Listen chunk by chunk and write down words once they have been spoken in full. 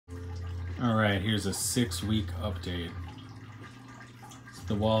All right, here's a 6-week update.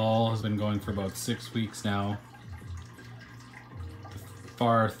 The wall has been going for about 6 weeks now. The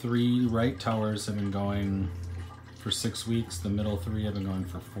far 3 right towers have been going for 6 weeks. The middle 3 have been going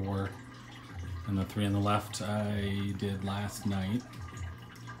for 4. And the 3 on the left I did last night.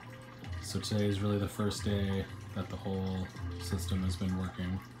 So today is really the first day that the whole system has been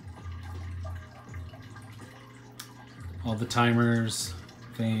working. All the timers,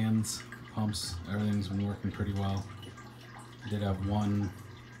 fans, pumps, everything's been working pretty well. I did have one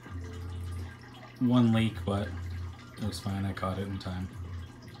leak, but it was fine. I caught it in time.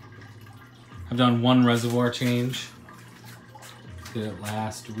 I've done 1 reservoir change. Did it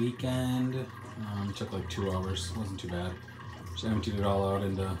last weekend. It took like 2 hours. Wasn't too bad. Just emptied it all out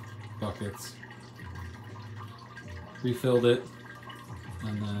into buckets. Refilled it,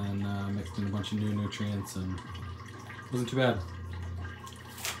 and then mixed in a bunch of new nutrients, and it wasn't too bad.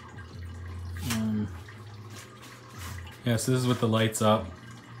 Yeah, so this is with the lights up.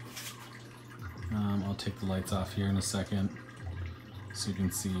 I'll take the lights off here in a second so you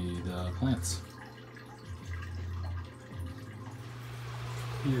can see the plants.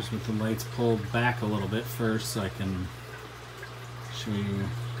 Here's with the lights pulled back a little bit first so I can show you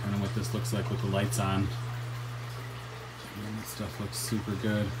kind of what this looks like with the lights on. And this stuff looks super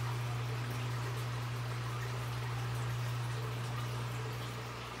good.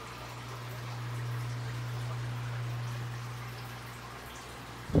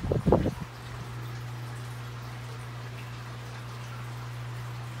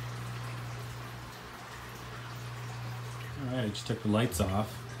 Alright, I just took the lights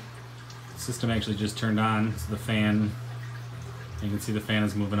off. The system actually just turned on, so the fan, you can see the fan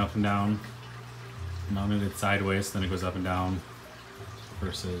is moving up and down. Mounted it sideways, so then it goes up and down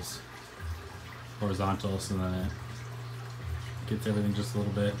versus horizontal, so then it gets everything just a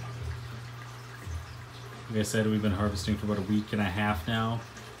little bit. Like I said, we've been harvesting for about a week and a half now.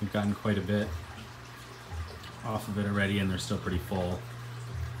 We've gotten quite a bit off of it already, and they're still pretty full.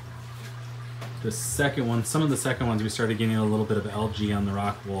 The second one, some of the second ones, we started getting a little bit of algae on the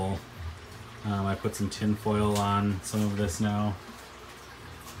rock wool. I put some tin foil on some of this now,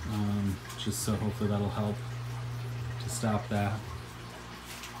 just so hopefully that'll help to stop that.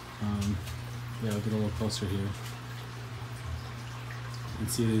 Yeah, I'll get a little closer here. You can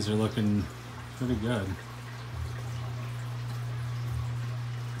see these are looking pretty good.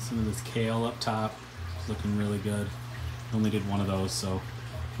 Some of this kale up top is looking really good. Only did 1 of those, so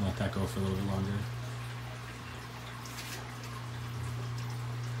I'll let that go for a little bit longer.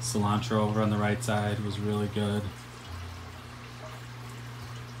 Cilantro over on the right side was really good.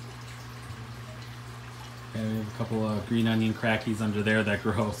 Yeah, we have a couple of green onion Kratkys under there that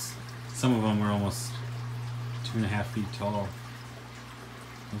grow. Some of them are almost 2.5 feet tall.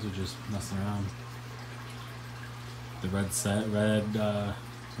 Those are just messing around. The red salad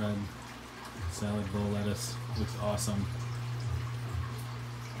bowl lettuce looks awesome.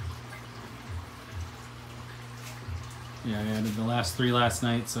 Yeah, I added the last 3 last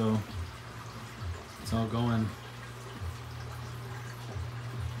night, so it's all going.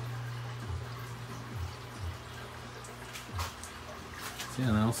 So yeah,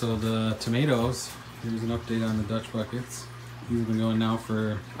 and also the tomatoes. Here's an update on the Dutch buckets. These have been going now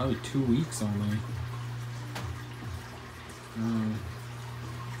for probably 2 weeks only.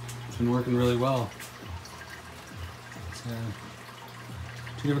 It's been working really well. So,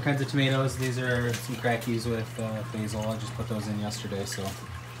 2 different kinds of tomatoes. These are some Kratkys with basil. I just put those in yesterday, so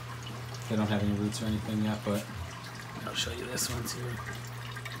they don't have any roots or anything yet, but I'll show you this one's here.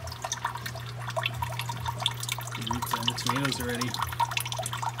 The roots on the tomatoes already.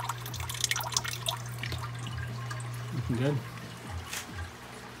 Looking good.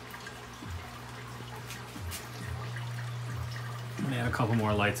 I'm gonna add a couple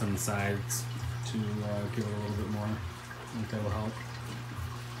more lights on the sides to give it a little bit more. I think that will help.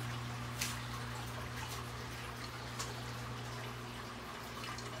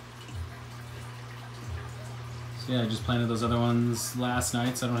 So yeah, I just planted those other ones last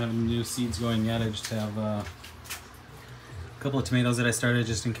night, so I don't have any new seeds going yet. I just have a couple of tomatoes that I started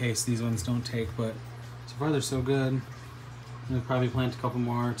just in case these ones don't take, but so far they're so good. I'm gonna probably plant a couple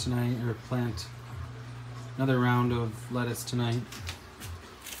more tonight, or plant another round of lettuce tonight.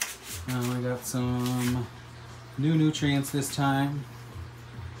 I got some new nutrients this time.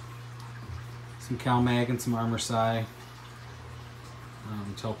 Some Cal Mag and some Armor Psi.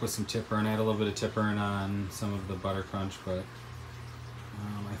 To help with some tip burn. I had a little bit of tip burn on some of the Buttercrunch, but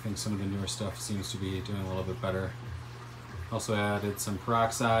I think some of the newer stuff seems to be doing a little bit better. Also added some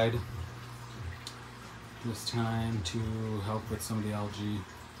peroxide this time to help with some of the algae.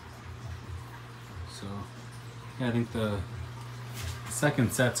 So yeah, I think the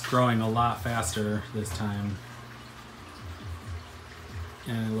second set's growing a lot faster this time,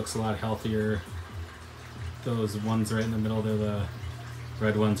 and it looks a lot healthier. Those ones right in the middle there, the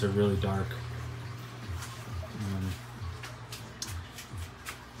red ones, are really dark.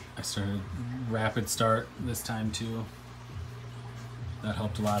 I started rapid start this time too. That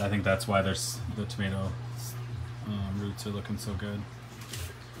helped a lot. I think that's why there's the tomato roots are looking so good.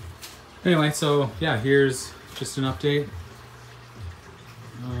 Anyway, so yeah, here's just an update.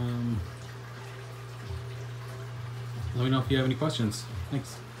 Let me know if you have any questions.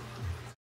 Thanks.